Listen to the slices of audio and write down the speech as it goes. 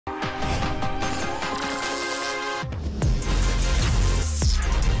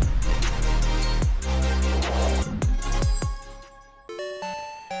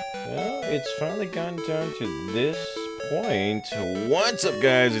it's finally gotten down to this point. What's up,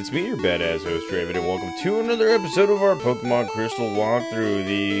 guys? It's me, your badass host, Draven, and welcome to another episode of our Pokemon Crystal walkthrough,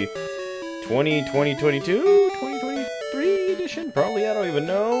 the 2022, 2023 edition? Probably, I don't even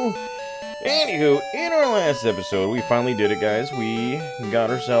know. Anywho, in our last episode, we finally did it, guys. We got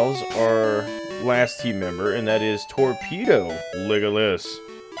ourselves our last team member, and that is Torpedo. Look at this.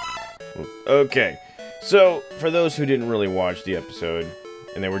 Okay, so for those who didn't really watch the episode,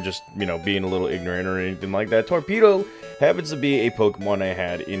 and they were just, you know, being a little ignorant or anything like that, Torpedo happens to be a Pokemon I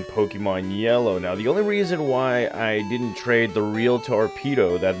had in Pokemon Yellow. Now, the only reason why I didn't trade the real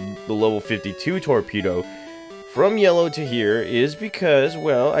Torpedo, the level 52 Torpedo, from Yellow to here is because,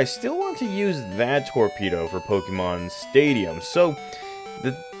 well, I still want to use that Torpedo for Pokemon Stadium. So,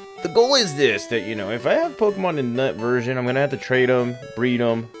 the goal is this, that, you know, if I have Pokemon in that version, I'm going to have to trade them, breed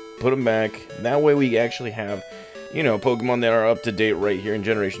them, put them back. That way we actually have, you know, Pokemon that are up to date right here in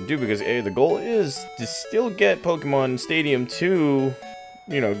Generation 2, because the goal is to still get Pokemon Stadium 2,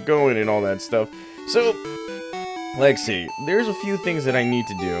 you know, going and all that stuff. So, let's see, there's a few things that I need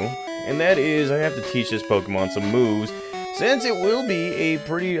to do, and that is I have to teach this Pokemon some moves, since it will be a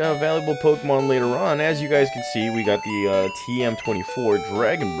pretty valuable Pokemon later on. As you guys can see, we got the TM24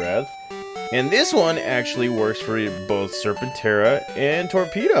 Dragon Breath. And this one actually works for both Serpentera and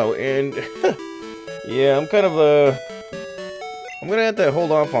Torpedo, and yeah, I'm kind of I'm gonna have to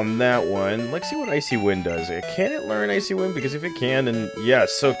hold off on that one. Let's see what Icy Wind does. Can it learn Icy Wind? Because if it can, then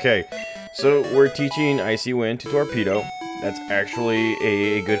yes, okay. So we're teaching Icy Wind to Torpedo. That's actually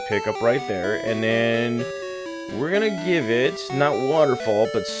a good pickup right there. And then we're gonna give it, not Waterfall,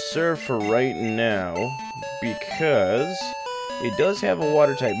 but Surf for right now, because it does have a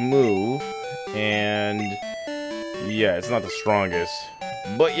Water-type move. And yeah, it's not the strongest.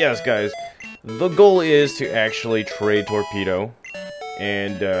 But yes, guys, the goal is to actually trade Torpedo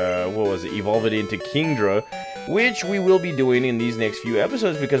and what was it, evolve it into Kingdra, which we will be doing in these next few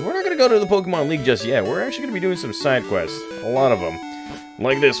episodes, because we're not going to go to the Pokemon League just yet. We're actually going to be doing some side quests, a lot of them,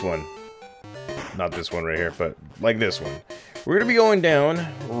 like this one. Not this one right here, but like this one. We're going to be going down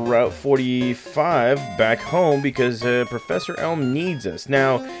Route 45 back home because Professor Elm needs us.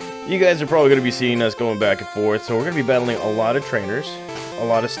 Now, you guys are probably going to be seeing us going back and forth, so we're going to be battling a lot of trainers, a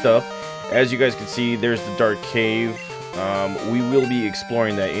lot of stuff. As you guys can see, there's the Dark Cave. We will be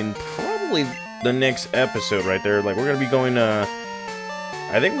exploring that in probably the next episode right there. Like, we're going to be going,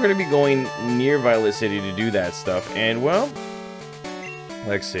 I think we're going to be going near Violet City to do that stuff. And, well,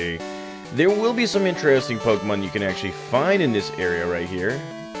 let's see. There will be some interesting Pokemon you can actually find in this area right here,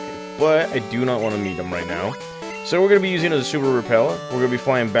 but I do not want to meet them right now. So we're going to be using it as a Super Repel. We're going to be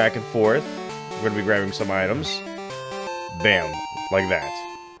flying back and forth. We're going to be grabbing some items. Bam. Like that.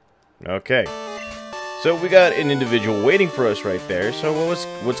 Okay. So we got an individual waiting for us right there. So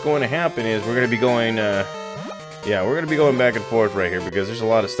what's going to happen is we're going to be going, yeah, we're going to be going back and forth right here, because there's a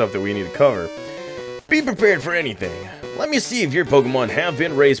lot of stuff that we need to cover. Be prepared for anything. Let me see if your Pokemon have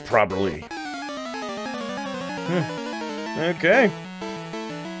been raised properly. Okay.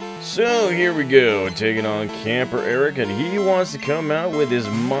 So, here we go, taking on Camper Eric, and he wants to come out with his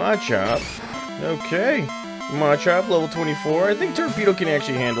Machop. Okay, Machop, level 24. I think Torpedo can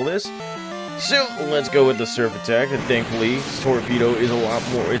actually handle this. So, let's go with the Surf Attack, and thankfully, Torpedo is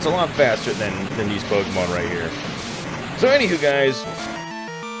it's a lot faster than these Pokemon right here. So, anywho, guys,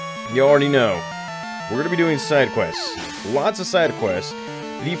 you already know, we're going to be doing side quests. Lots of side quests.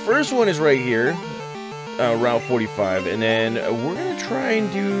 The first one is right here. Route 45, and then we're gonna try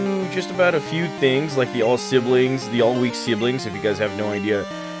and do just about a few things, like the all-weak siblings. If you guys have no idea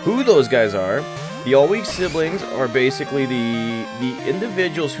who those guys are, the all-weak siblings are basically the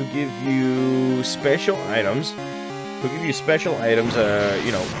individuals who give you special items,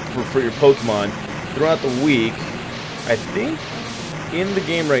 you know, for your Pokemon throughout the week. I think in the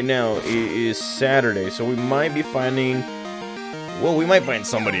game right now it is Saturday, so we might be finding. Well, we might find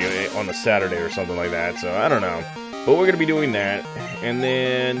somebody on the Saturday or something like that, so I don't know. But we're going to be doing that. And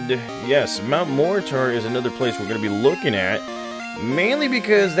then, yes, Mount Moritar is another place we're going to be looking at. Mainly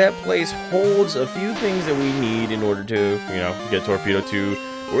because that place holds a few things that we need in order to, you know, get Torpedo to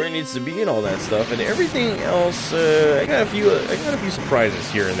where it needs to be and all that stuff. And everything else, I got a few surprises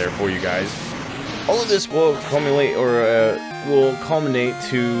here and there for you guys. All of this will culminate to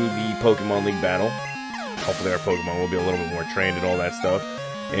the Pokemon League battle. Hopefully our Pokemon will be a little bit more trained and all that stuff.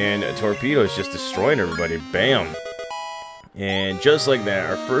 And Torpedo is just destroying everybody. Bam! And just like that,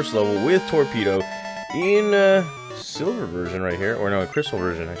 our first level with Torpedo in Silver version right here. Or no, Crystal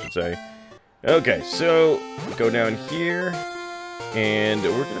version, I should say. Okay, so go down here. And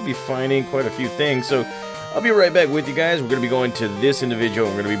we're going to be finding quite a few things. So I'll be right back with you guys. We're going to be going to this individual.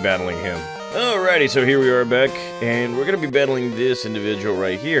 We're going to be battling him. Alrighty, so here we are back, and we're going to be battling this individual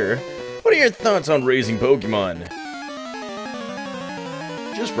right here. What are your thoughts on raising Pokemon?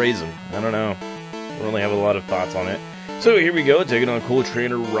 Just raise them. I don't know. I don't really have a lot of thoughts on it. So here we go, taking on Cool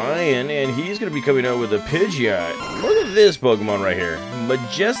Trainer Ryan, and he's going to be coming out with a Pidgeot. Look at this Pokemon right here.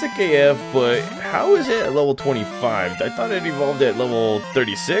 Majestic AF, but how is it at level 25? I thought it evolved at level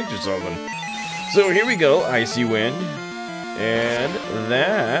 36 or something. So here we go, Icy Wind. And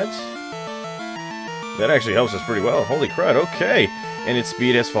that actually helps us pretty well. Holy crud, okay. And its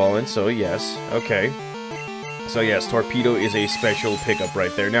speed has fallen, so yes, okay. So yes, Torpedo is a special pickup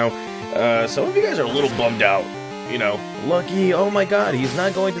right there. Now, some of you guys are a little bummed out. You know, Lucky, oh my god, he's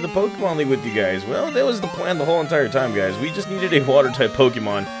not going to the Pokemon League with you guys. Well, that was the plan the whole entire time, guys. We just needed a Water-type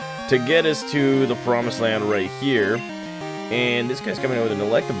Pokemon to get us to the Promised Land right here. And this guy's coming out with an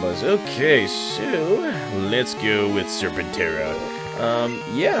Electabuzz. Okay, so let's go with Serpentera.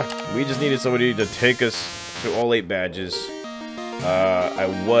 Yeah, we just needed somebody to take us to all 8 badges. I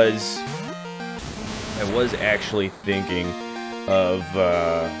was actually thinking of,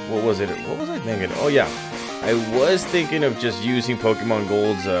 what was I thinking? Oh yeah, I was thinking of just using Pokemon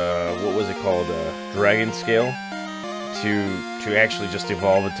Gold's, what was it called, Dragon Scale, to actually just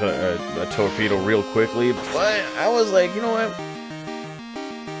evolve a Torpedo real quickly, but I was like, you know what,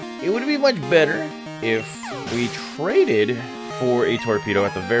 it would be much better if we traded for a Torpedo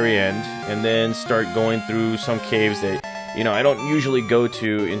at the very end, and then start going through some caves that, you know, I don't usually go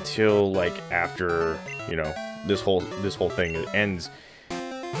to until, like, after, you know, this whole thing ends,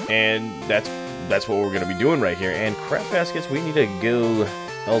 and that's what we're gonna be doing right here. And crap baskets, we need to go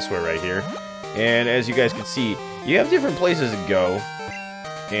elsewhere right here. And as you guys can see, you have different places to go,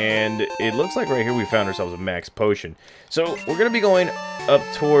 and it looks like right here we found ourselves a max potion. So we're gonna be going up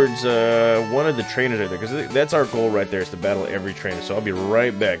towards one of the trainers right there, because that's our goal right there, is to battle every trainer. So I'll be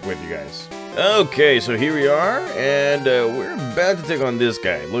right back with you guys. Okay, so here we are, and we're about to take on this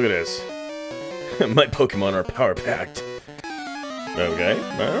guy. Look at this. My Pokemon are power-packed. Okay,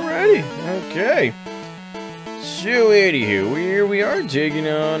 alrighty, okay. So, anywho, here we are taking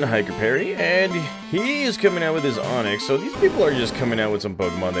on Hiker Perry, and he is coming out with his Onix. So these people are just coming out with some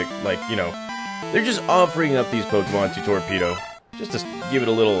Pokemon that, like, you know, they're just offering up these Pokemon to Torpedo. Just to give it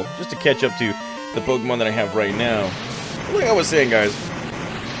a little, just to catch up to the Pokemon that I have right now. Like I was saying, guys,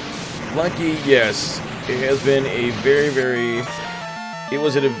 Lucky, yes, it has been a very, very... It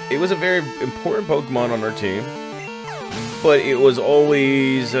was a very important Pokemon on our team, but it was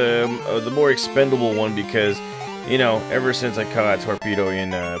always the more expendable one because, you know, ever since I caught Torpedo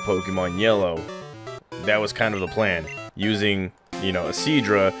in Pokemon Yellow, that was kind of the plan, using, you know, a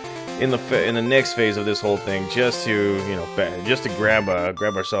Seadra in the next phase of this whole thing, just to, you know, just to grab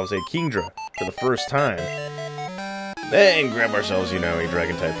ourselves a Kingdra for the first time, then grab ourselves, you know, a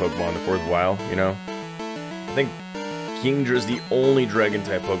Dragon-type Pokemon the 4th while, you know. I think Kingdra is the only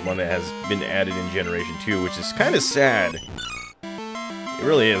Dragon-type Pokemon that has been added in Generation 2, which is kind of sad. It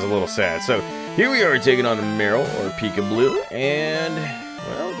really is a little sad. So, here we are taking on a Meryl, or Pika Blue, and,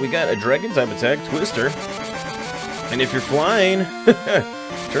 well, we got a Dragon-type attack, Twister. And if you're flying,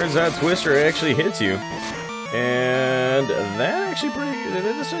 turns out Twister actually hits you. And that's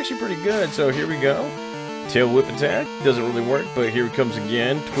actually pretty good. So, here we go. Tail Whip attack, doesn't really work, but here it comes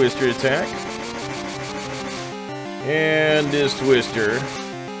again, Twister attack. And this Twister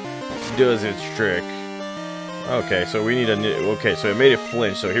does its trick. Okay, so we need a... Okay, so it made it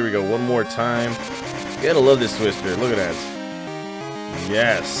flinch, so here we go, one more time. You gotta love this Twister, look at that.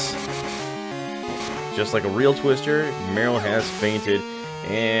 Yes. Just like a real Twister, Meryl has fainted.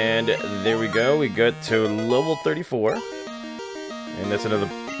 And there we go, we got to level 34. And that's another...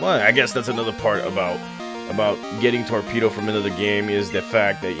 Well, I guess that's another part about getting Torpedo from into the game, is the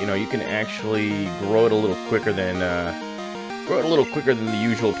fact that, you know, you can actually grow it a little quicker than the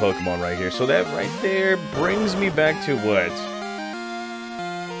usual Pokemon right here. So that right there brings me back to what?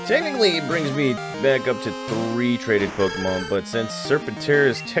 Technically, it brings me back up to 3 traded Pokemon, but since Serpentera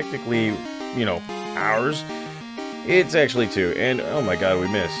is technically, you know, ours, it's actually 2. And oh my god, we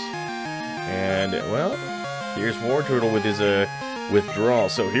missed. And well, here's Wartortle with his withdrawal.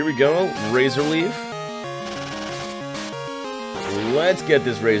 So here we go, Razor Leaf. Let's get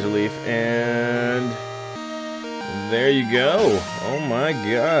this Razor Leaf, and there you go. Oh my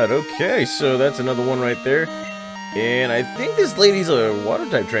god, okay, so that's another one right there. And I think this lady's a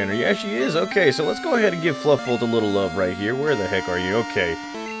Water-type trainer. Yeah, she is. Okay, so let's go ahead and give Fluffbolt a little love right here. Where the heck are you? Okay,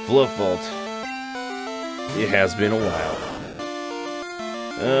 Fluffbolt. It has been a while.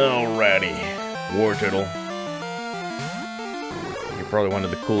 Alrighty, Wartortle. probably one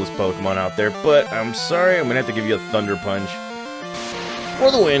of the coolest Pokemon out there, but I'm sorry, I'm gonna have to give you a Thunder Punch for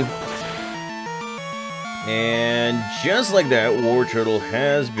the win. And just like that, Wartortle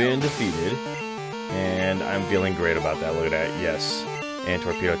has been defeated. And I'm feeling great about that. Look at that. Yes. And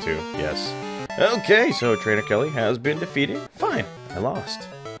Torpedo too. Yes. Okay, so Trainer Kelly has been defeated. Fine. I lost.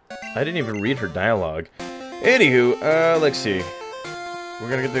 I didn't even read her dialogue. Anywho, let's see. We're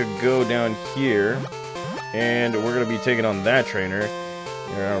gonna get to go down here. And we're gonna be taking on that trainer.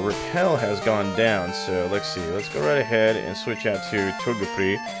 Repel has gone down, so let's see. Let's go right ahead and switch out to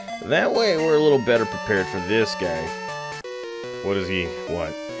Togepi. That way, we're a little better prepared for this guy. What does he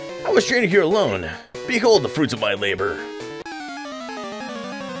want? I was training here alone. Behold the fruits of my labor.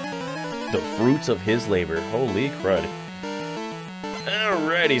 The fruits of his labor. Holy crud.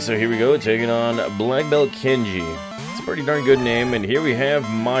 Alrighty, so here we go. Taking on Black Belt Kenji. It's a pretty darn good name. And here we have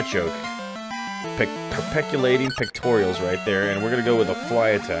Machoke. Perpeculating pictorials right there. And we're going to go with a fly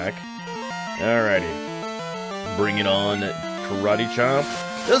attack. Alrighty. Bring it on. Karate Chop.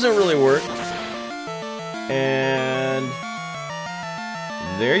 Doesn't really work. And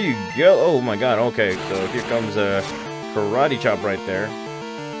there you go. Oh my god, okay. So here comes a Karate Chop right there.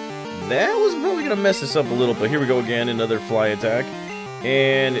 That was probably going to mess this up a little, but here we go again. Another fly attack.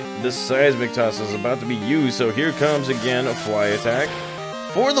 And the Seismic Toss is about to be used, so here comes again a fly attack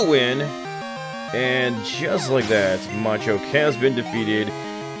for the win. And just like that, Machoke has been defeated.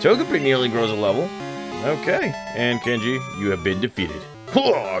 Togepi nearly grows a level. Okay. And Kenji, you have been defeated.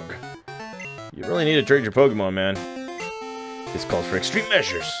 Hog! You really need to trade your Pokemon, man. This calls for extreme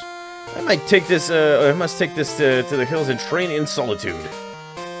measures. I must take this to the hills and train in solitude.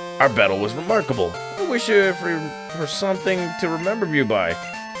 Our battle was remarkable. I wish for something to remember you by.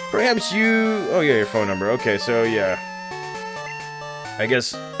 Perhaps you... Oh yeah, your phone number. Okay, so yeah. I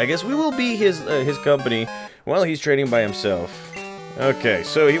guess we will be his company while he's training by himself. Okay,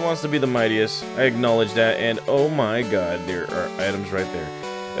 so he wants to be the mightiest. I acknowledge that, and oh my god, there are items right there.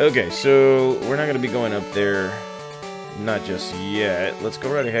 Okay, so we're not going to be going up there, not just yet. Let's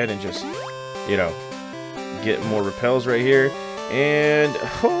go right ahead and just, you know, get more repels right here. And,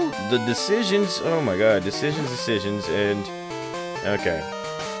 oh, the decisions, oh my god, decisions, and, okay.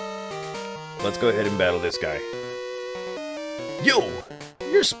 Let's go ahead and battle this guy. Yo,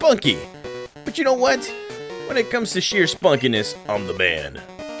 you're spunky, but you know what? When it comes to sheer spunkiness, I'm the man.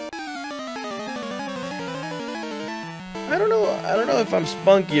 I don't know if I'm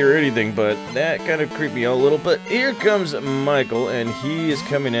spunky or anything, but that kind of creeped me out a little. But here comes Michael, and he is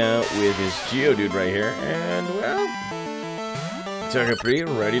coming out with his Geodude right here. And, well, Togepi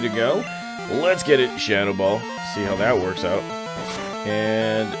ready to go. Let's get it, Shadow Ball. See how that works out.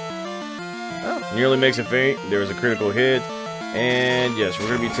 And, oh, nearly makes a feint. There was a critical hit. And, yes, we're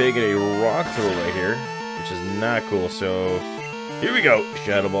going to be taking a Rock Throw right here, which is not cool. So, here we go.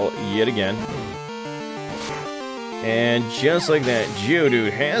 Shadow Ball yet again. And just like that,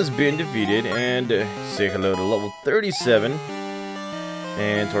 Geodude has been defeated. And say hello to level 37.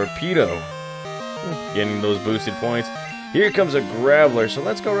 And Torpedo. Getting those boosted points. Here comes a Graveler. So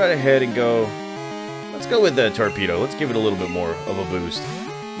let's go right ahead and go. Let's go with the Torpedo. Let's give it a little bit more of a boost.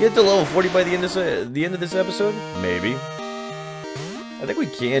 Get to level 40 by the end of this episode? Maybe. I think we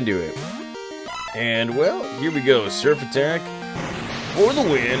can do it. And, well, here we go. Surf Attack for the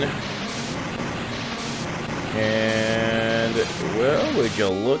win. And, well, would you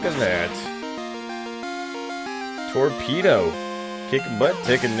look at that. Torpedo. Kicking butt,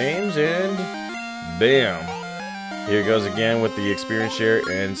 taking names, and bam. Here goes again with the experience share,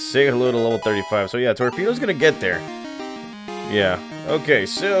 and say hello to level 35. So, yeah, Torpedo's going to get there. Yeah. Okay,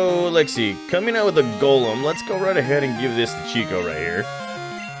 so, let's see. Coming out with a Golem. Let's go right ahead and give this to Chico right here.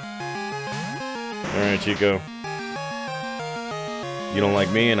 Alright, Chico. You don't like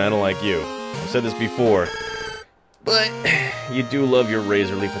me, and I don't like you. I've said this before. But you do love your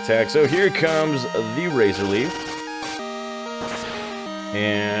Razor Leaf attack. So here comes the Razor Leaf.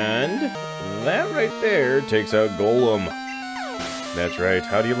 And that right there takes out Golem. That's right.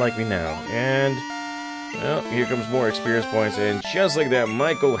 How do you like me now? And, well, here comes more experience points. And just like that,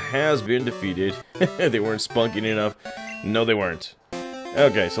 Michael has been defeated. They weren't spunking enough. No, they weren't.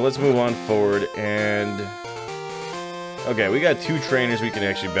 Okay, so let's move on forward. And, okay, we got two trainers we can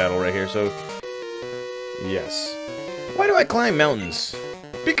actually battle right here. So, yes. Why do I climb mountains?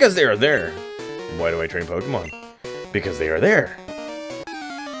 Because they are there. Why do I train Pokemon? Because they are there.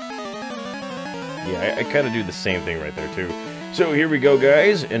 Yeah, I kind of do the same thing right there, too. So here we go,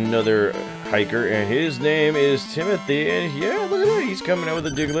 guys. Another hiker, and his name is Timothy. And yeah, look at that. He's coming out with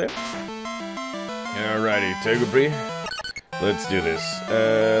a Diglett. Alrighty, Togepi. Let's do this.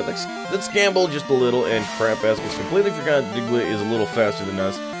 Let's gamble just a little, and Crap-Ass completely forgot Diglett is a little faster than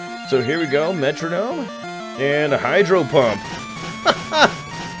us. So here we go, Metronome, and a Hydro Pump.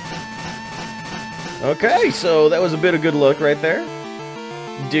 Okay, so that was a bit of good luck right there.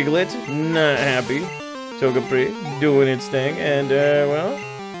 Diglett, not happy. Togepi doing its thing, and, well...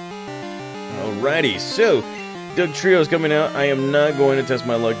 Alrighty, so... Dugtrio's coming out. I am not going to test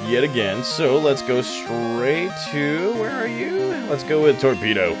my luck yet again, so let's go straight to... Where are you? Let's go with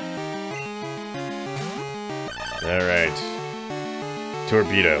Torpedo. Alright.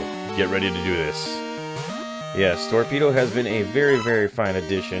 Torpedo, get ready to do this. Yes, Torpedo has been a very, very fine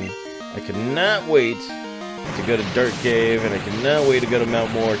addition. I cannot wait to go to Dirt Cave, and I cannot wait to go to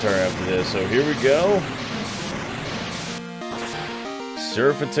Mount Mortar after this. So here we go.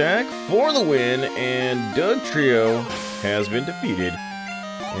 Surf Attack for the win, and Dugtrio has been defeated.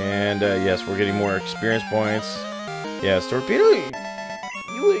 And yes, we're getting more experience points. Yes, Torpedo,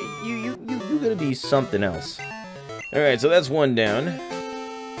 you gotta be something else. All right, so that's one down.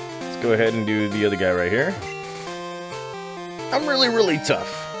 Let's go ahead and do the other guy right here. I'm really, really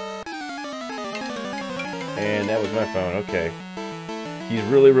tough. And that was my phone. Okay, he's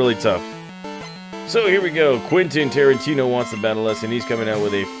really, really tough. So here we go. Quentin Tarantino wants the battle lesson. He's coming out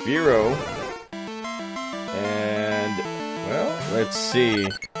with a Fearow. And, well, let's see.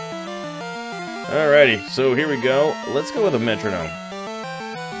 Alrighty, so here we go. Let's go with a Metronome.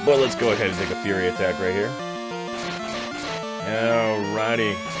 But let's go ahead and take a Fury attack right here.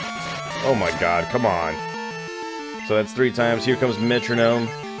 Alrighty. Oh my god, come on. So that's 3 times. Here comes Metronome.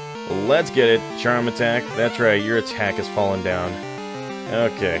 Let's get it. Charm attack. That's right, your attack has fallen down.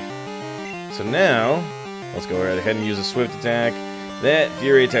 Okay. So now, let's go right ahead and use a Swift attack. That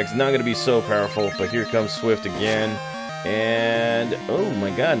Fury attack's not going to be so powerful, but here comes Swift again. And, oh my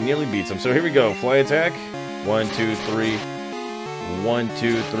god, nearly beats him. So here we go, Fly attack. 1, 2, 3. 1,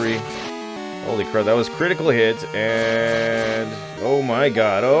 2, 3. Holy crap, that was critical hit. And, oh my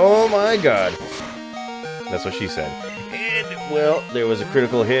god, oh my god. That's what she said. And, well, there was a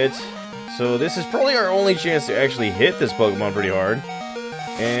critical hit. So this is probably our only chance to actually hit this Pokemon pretty hard.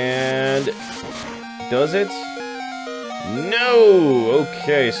 And does it? No!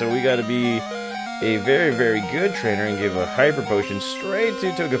 Okay, so we gotta be a very, very good trainer and give a Hyper Potion straight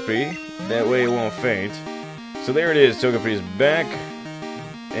to Togepi. That way it won't faint. So there it is, Togepi is back.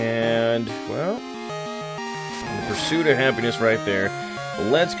 And, well, the pursuit of happiness right there.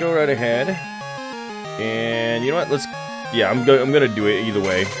 Let's go right ahead. And you know what? I'm gonna do it either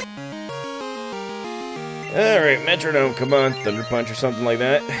way. Alright, Metronome, come on. Thunder Punch or something like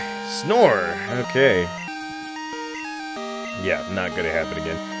that. Snore! Okay. Yeah, not gonna happen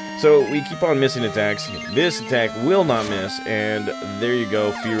again. So, we keep on missing attacks. This attack will not miss, and there you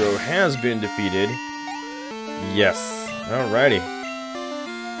go. Fearow has been defeated. Yes. Alrighty.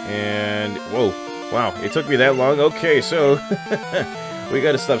 And, whoa. Wow, it took me that long? Okay, so, we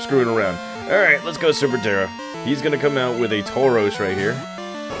gotta stop screwing around. Alright, let's go Super Terra. He's gonna come out with a Tauros right here.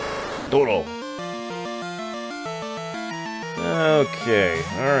 Toro. Okay,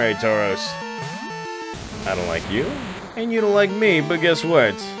 alright, Tauros. I don't like you, and you don't like me, but guess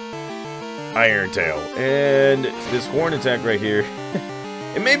what? Iron Tail. And this Horn attack right here,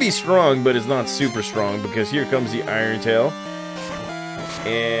 it may be strong, but it's not super strong, because here comes the Iron Tail.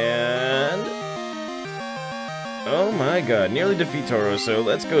 And... oh my god, nearly defeat Tauros, so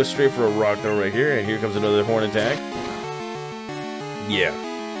let's go straight for a Rock Throw right here, and here comes another Horn attack. Yeah,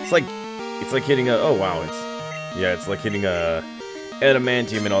 it's like hitting a... oh wow, it's like hitting a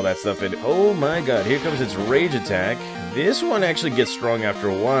Adamantium and all that stuff. And oh my god, here comes its Rage attack. This one actually gets strong after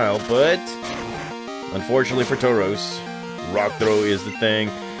a while, but unfortunately for Tauros, Rock Throw is the thing.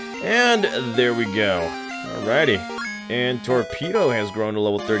 And there we go. Alrighty. And Torpedo has grown to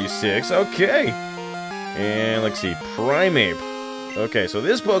level 36. Okay. And let's see, Primeape. Okay, so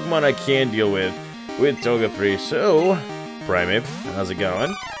this Pokemon I can deal with Togepi. So, Primeape, how's it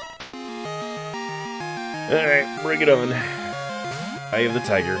going? Alright, bring it on. Eye of the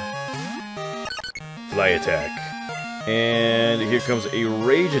Tiger. Fly attack. And here comes a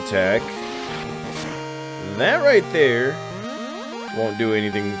Rage attack. That right there won't do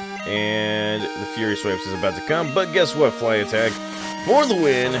anything. And the Fury Swipes is about to come. But guess what? Fly attack for the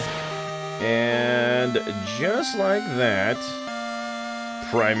win. And just like that,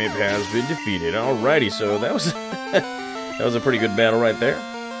 Primeape has been defeated. Alrighty, so that was that was a pretty good battle right there.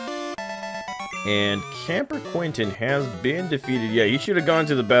 And Camper Quentin has been defeated. Yeah, he should have gone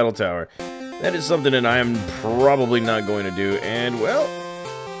to the battle tower. That is something that I am probably not going to do. And, well,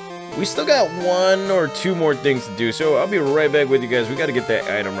 we still got 1 or 2 more things to do. So I'll be right back with you guys. We got to get that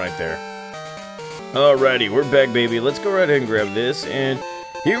item right there. Alrighty, we're back, baby. Let's go right ahead and grab this. And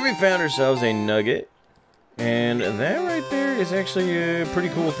here we found ourselves a nugget. And that right there is actually a pretty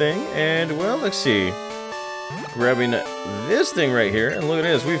cool thing. And, well, let's see. Grabbing this thing right here. And look at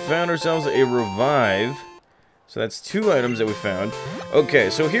this. We found ourselves a revive. So that's 2 items that we found. Okay,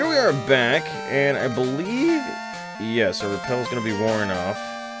 so here we are back. And I believe, yes, our repel is going to be worn off.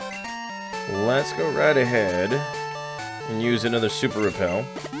 Let's go right ahead and use another super repel.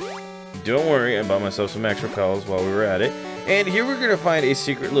 Don't worry, I bought myself some extra repels while we were at it. And here we're going to find a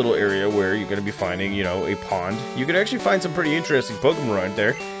secret little area where you're going to be finding, you know, a pond. You can actually find some pretty interesting Pokemon right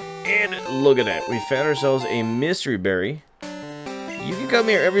there. And look at that. We found ourselves a mystery berry. You can come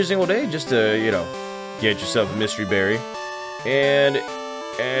here every single day just to, you know, get yourself a mystery berry. And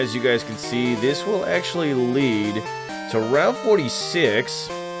as you guys can see, this will actually lead to Route 46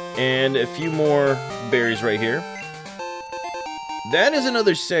 and a few more berries right here. That is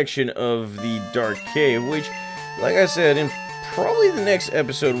another section of the Dark Cave, which, like I said, in probably the next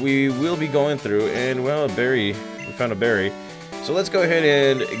episode we will be going through. And, well, a berry. We found a berry. So let's go ahead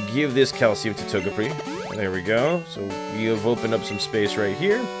and give this calcium to Togepi. There we go. So we have opened up some space right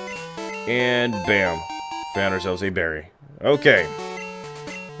here. And, bam. Found ourselves a berry. Okay.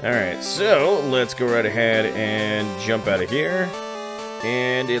 Alright, so let's go right ahead and jump out of here.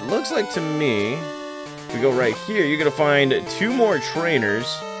 And it looks like to me, if we go right here, you're going to find 2 more trainers.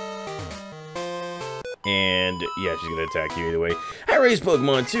 And, yeah, she's going to attack you either way. I raise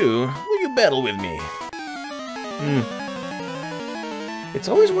Pokemon too. Will you battle with me? It's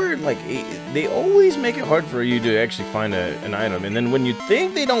always weird, like, they always make it hard for you to actually find an item. And then when you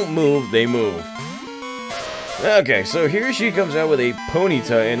think they don't move, they move. Okay, so here she comes out with a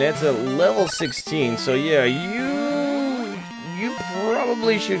Ponyta, and that's a level 16. So, yeah, you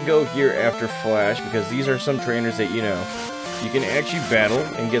probably should go here after Flash, because these are some trainers that, you know, you can actually battle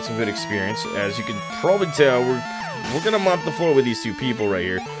and get some good experience. As you can probably tell, we're gonna mop the floor with these 2 people right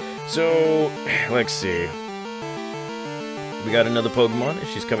here. So let's see. We got another Pokemon.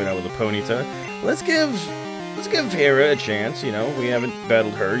 She's coming out with a Ponyta. Let's give Hera a chance. You know, we haven't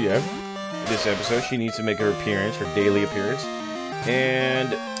battled her yet. This episode, she needs to make her appearance, her daily appearance.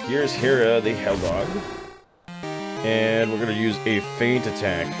 And here's Hera, the Helldog. And we're gonna use a feint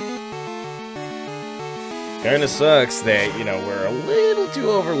attack. Kinda sucks that, you know, we're a little too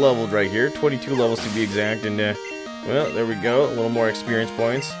over-leveled right here. 22 levels to be exact, and, well, there we go. A little more experience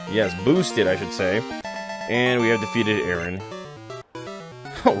points. Yes, boosted, I should say. And we have defeated Aaron.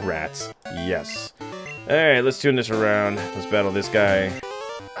 Oh, rats. Yes. Alright, let's tune this around. Let's battle this guy.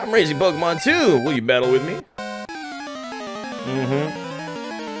 I'm raising Pokemon too! Will you battle with me?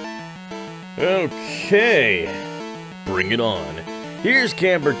 Okay. Bring it on. Here's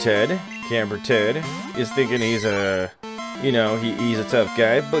Camper Ted. Camper Ted is thinking he's a, you know, he's a tough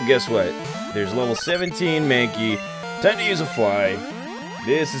guy, but guess what? There's level 17 Mankey. Time to use a fly.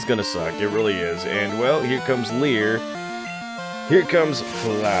 This is gonna suck, it really is. And, well, here comes Leer. Here comes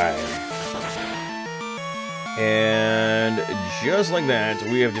Fly. And just like that,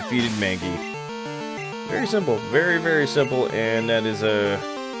 we have defeated Mankey. Very simple, very, very simple, and that is,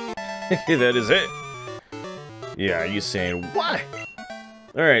 that is it. Yeah, you saying, what?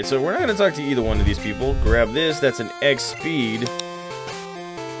 Alright, so we're not gonna talk to either one of these people. Grab this, that's an X speed.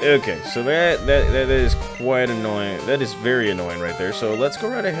 Okay, so that is quite annoying. That is very annoying right there. So let's go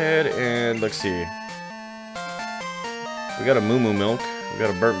right ahead and let's see. We got a Moo Moo Milk. We got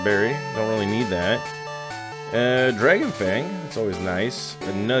a Burnt Berry. Don't really need that. Dragon Fang. That's always nice.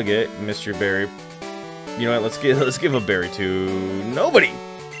 A Nugget, Mystery Berry. You know what? Let's give a berry to nobody.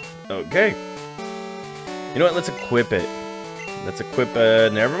 Okay. You know what? Let's equip it. Let's equip.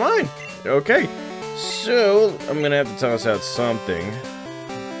 Never mind. Okay. So I'm gonna have to toss out something.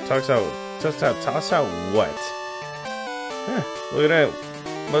 Toss out what? Huh, look at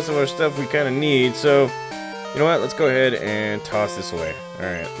that. Most of our stuff we kind of need, so you know what? Let's go ahead and toss this away.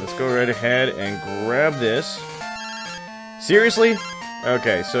 Alright, let's go right ahead and grab this. Seriously?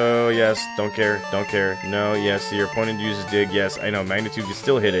 Okay, so yes, don't care, no, yes, your opponent uses dig, yes, I know, magnitude, you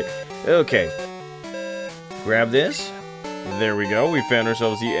still hit it. Okay. Grab this. There we go, we found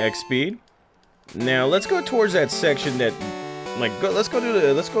ourselves the X speed. Now, let's go towards that section that, like, let's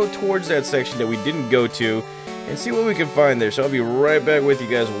go towards that section that we didn't go to and see what we can find there. So I'll be right back with you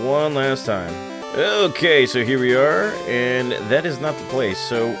guys one last time. Okay, so here we are, and that is not the place.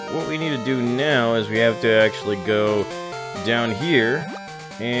 So what we need to do now is we have to actually go down here,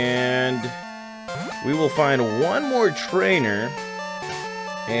 and we will find one more trainer.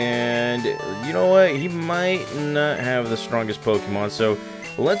 And you know what? He might not have the strongest Pokemon, so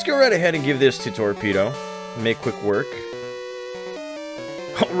let's go right ahead and give this to Torpedo. Make quick work.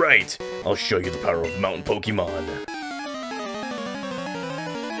 Alright, I'll show you the power of mountain Pokemon.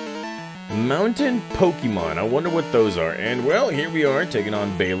 Mountain Pokemon. I wonder what those are. And, well, here we are, taking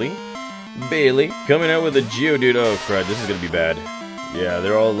on Bailey. Bailey, coming out with a Geodude. Oh, crud, this is going to be bad. Yeah,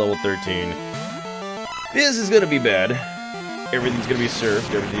 they're all level 13. This is going to be bad. Everything's going to be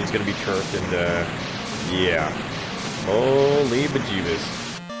surfed. Everything's going to be turfed. And, yeah. Holy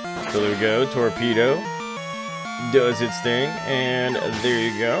bejeebus. So there we go. Torpedo does its thing. And there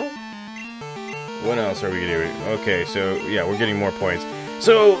you go. What else are we going to do? Okay, so, yeah, we're getting more points.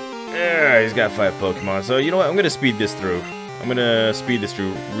 So, he's got 5 Pokemon. So, you know what? I'm going to speed this through. I'm going to speed this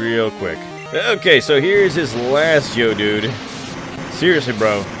through real quick. Okay, so here's his last Geodude. Seriously,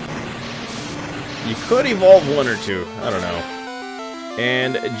 bro. You could evolve 1 or 2. I don't know.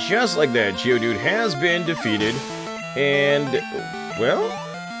 And just like that, Geodude has been defeated. And, well,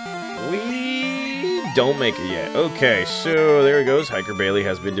 we don't make it yet. Okay, so there he goes. Hiker Bailey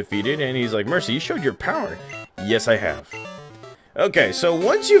has been defeated. And he's like, Mercy, you showed your power. Yes, I have. Okay, so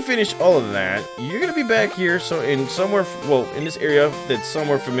once you finish all of that, you're going to be back here, so in somewhere, well, in this area that's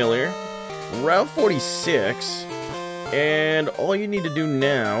somewhere familiar, Route 46, and all you need to do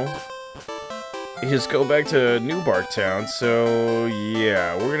now is go back to New Bark Town, so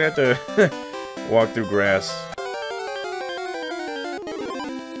yeah, we're going to have to walk through grass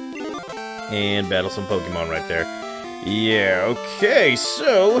and battle some Pokemon right there. Yeah, okay,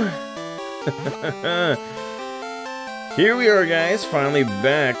 so here we are, guys, finally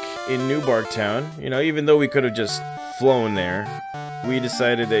back in New Bark Town. You know, even though we could have just flown there, we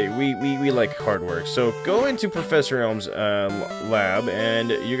decided that we like hard work. So go into Professor Elm's lab, and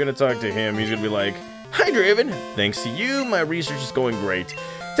you're going to talk to him. He's going to be like, Hi, Draven. Thanks to you, my research is going great.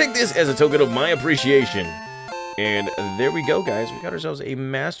 Take this as a token of my appreciation. And there we go, guys. We got ourselves a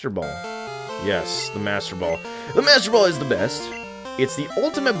Master Ball. Yes, the Master Ball. The Master Ball is the best. It's the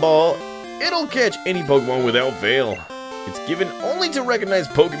ultimate ball. It'll catch any Pokemon without fail. It's given only to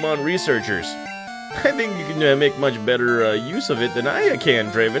recognized Pokemon researchers. I think you can make much better use of it than I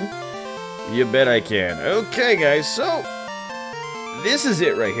can, Draven. You bet I can. Okay, guys, so this is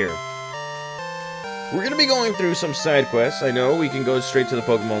it right here. We're going to be going through some side quests. I know we can go straight to the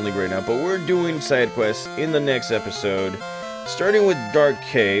Pokemon League right now, but we're doing side quests in the next episode, starting with Dark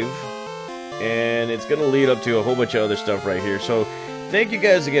Cave, and it's going to lead up to a whole bunch of other stuff right here. So thank you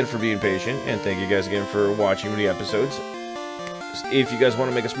guys again for being patient, and thank you guys again for watching the episodes. If you guys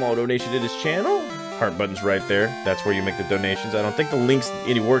want to make a small donation to this channel, heart button's right there. That's where you make the donations. I don't think the link's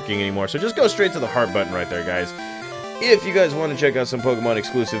working anymore, so just go straight to the heart button right there, guys. If you guys want to check out some Pokemon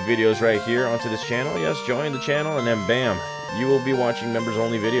exclusive videos right here onto this channel, yes, join the channel, and then bam, you will be watching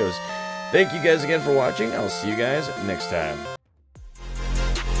members-only videos. Thank you guys again for watching. I'll see you guys next time.